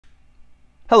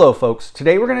Hello folks,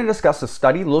 today we're going to discuss a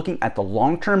study looking at the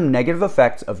long-term negative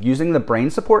effects of using the brain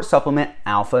support supplement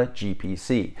alpha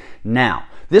GPC. Now,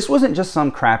 this wasn't just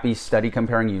some crappy study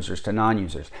comparing users to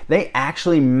non-users. They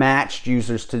actually matched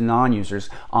users to non-users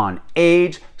on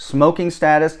age, smoking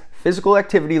status, physical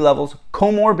activity levels,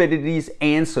 comorbidities,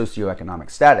 and socioeconomic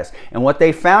status. And what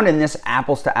they found in this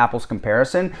apples to apples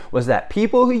comparison was that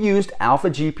people who used alpha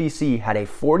GPC had a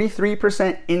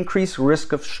 43% increased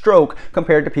risk of stroke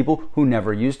compared to people who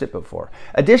never used it before.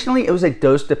 Additionally, it was a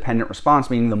dose-dependent response,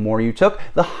 meaning the more you took,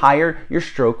 the higher your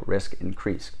stroke risk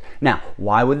increased. Now,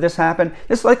 why would this happen?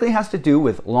 This likely has to do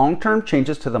with long-term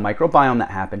changes to the microbiome that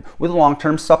happen with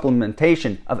long-term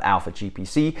supplementation of alpha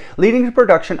GPC, leading to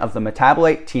production of the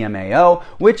metabolite TMAO,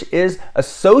 which is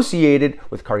associated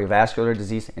with cardiovascular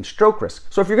disease and stroke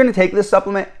risk. So if you're going to take this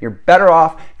supplement, you're better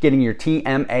off getting your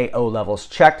TMAO levels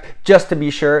checked just to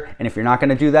be sure, and if you're not going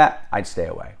to do that, I'd stay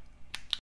away.